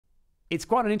It's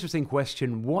quite an interesting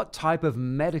question. What type of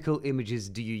medical images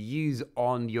do you use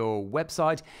on your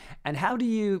website? And how do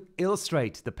you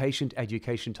illustrate the patient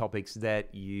education topics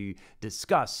that you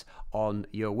discuss on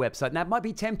your website? Now, it might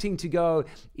be tempting to go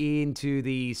into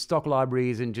the stock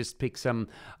libraries and just pick some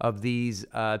of these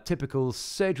typical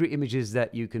surgery images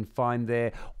that you can find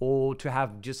there, or to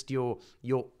have just your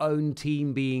own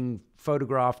team being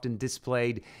photographed and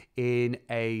displayed in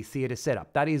a theater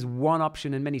setup. That is one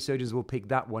option, and many surgeons will pick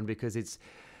that one because it's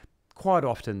quite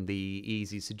often the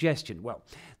easy suggestion. Well,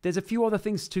 there's a few other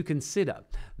things to consider.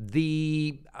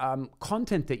 The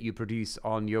content that you produce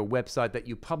on your website, that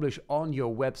you publish on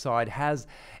your website, has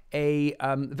a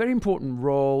very important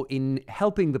role in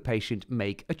helping the patient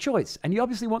make a choice. And you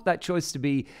obviously want that choice to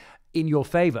be in your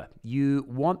favor. You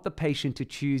want the patient to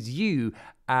choose you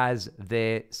as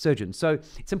their surgeon. So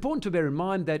it's important to bear in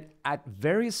mind that at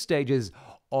various stages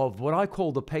of what I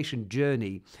call the patient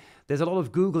journey, there's a lot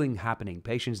of Googling happening,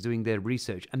 patients doing their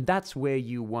research, and that's where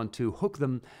you want to hook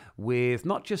them with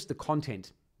not just the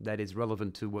content that is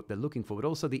relevant to what they're looking for, but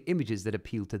also the images that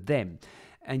appeal to them.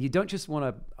 And you don't just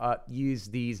want to use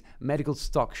these medical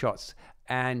stock shots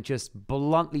and just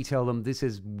bluntly tell them this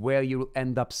is where you'll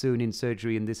end up soon in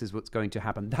surgery and this is what's going to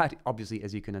happen. That, obviously,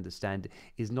 as you can understand,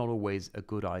 is not always a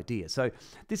good idea. So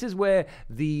this is where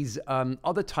these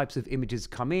other types of images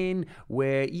come in,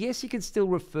 where, yes, you can still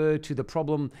refer to the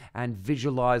problem and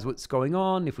visualize what's going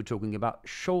on if we're talking about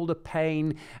shoulder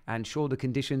pain and shoulder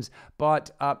conditions, but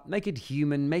make it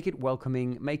human, make it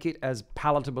welcoming, make it as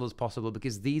palatable as possible,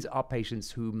 because these are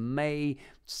patients who may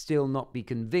still not be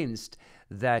convinced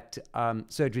that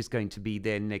surgery is going to be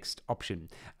their next option.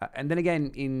 And then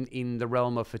again, in the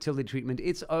realm of fertility treatment,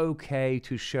 it's okay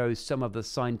to show some of the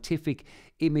scientific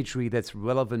imagery that's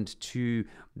relevant to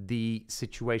the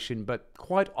situation, but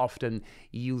quite often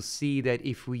you'll see that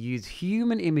if we use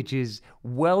human images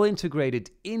well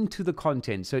integrated into the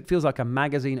content, so it feels like a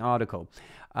magazine article,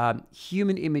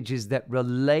 human images that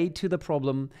relate to the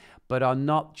problem but are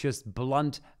not just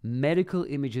blunt medical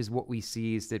images, what we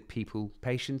see is that people,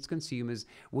 patients, consumers,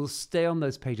 will stay on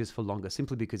those pages for longer,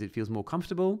 simply because it feels more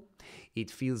comfortable, it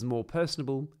feels more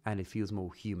personable, and it feels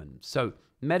more human. So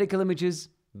medical images,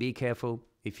 be careful.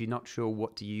 If you're not sure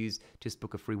what to use, just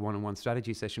book a free one-on-one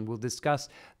strategy session. We'll discuss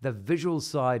the visual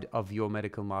side of your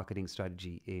medical marketing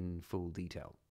strategy in full detail.